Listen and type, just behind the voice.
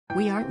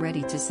We aren't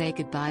ready to say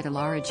goodbye to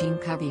Lara Jean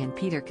Covey and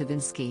Peter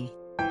Kavinsky.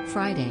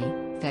 Friday,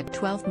 Feb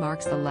 12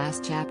 marks the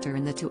last chapter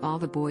in the To All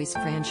the Boys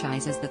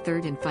franchise as the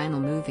third and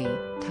final movie,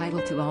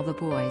 titled To All the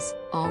Boys,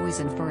 Always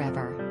and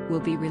Forever, will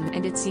be released.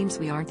 And it seems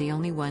we aren't the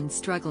only ones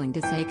struggling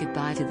to say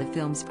goodbye to the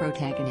film's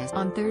protagonist.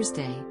 On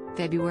Thursday,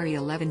 February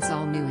 11's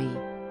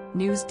all-new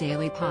News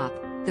Daily Pop,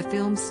 the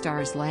film's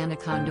stars Lana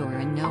Condor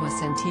and Noah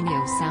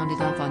Centineo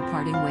sounded off on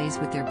parting ways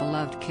with their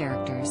beloved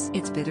characters.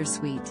 It's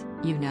bittersweet,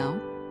 you know?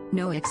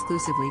 Noah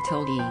exclusively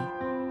told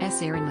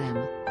E!'s Erin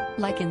Lim.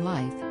 Like in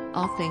life,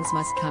 all things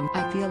must come.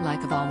 I feel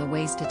like of all the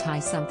ways to tie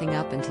something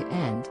up and to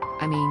end,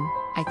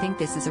 I think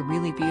this is a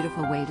really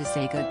beautiful way to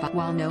say goodbye.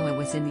 While Noah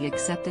was in the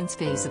acceptance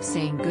phase of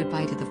saying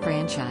goodbye to the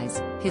franchise,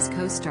 his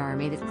co-star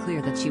made it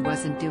clear that she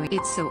wasn't doing it.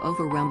 It's so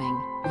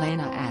overwhelming,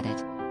 Lana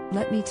added.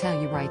 Let me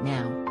tell you right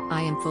now,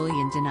 I am fully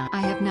in denial. I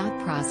have not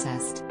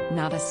processed,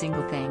 not a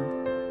single thing.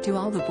 To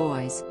All the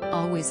Boys,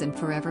 Always and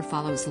Forever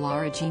follows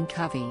Lara Jean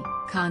Covey,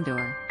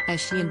 Condor, as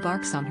she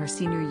embarks on her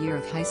senior year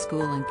of high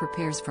school and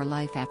prepares for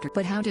life after.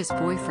 But how does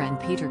boyfriend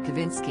Peter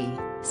Kavinsky,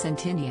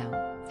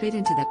 Centineo, fit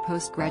into that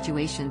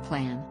post-graduation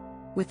plan?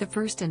 With the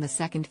first and the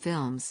second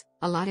films,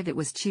 a lot of it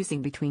was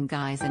choosing between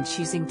guys and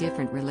choosing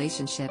different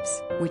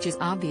relationships, which is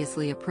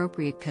obviously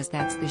appropriate because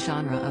that's the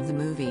genre of the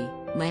movie,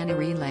 Lana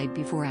relayed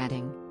before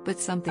adding, but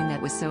something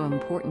that was so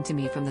important to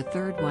me from the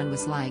third one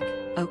was like,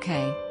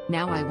 okay,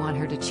 now I want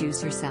her to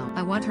choose herself.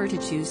 I want her to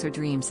choose her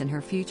dreams and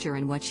her future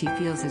and what she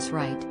feels is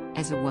right,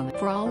 as a woman.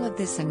 For all of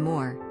this and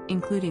more,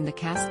 including the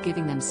cast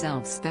giving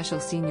themselves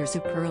special senior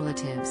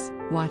superlatives,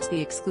 watch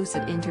the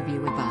exclusive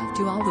interview above.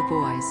 To All the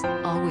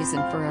Boys, Always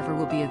and Forever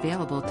will be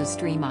available to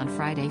stream on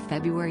Friday,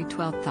 February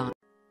 12th on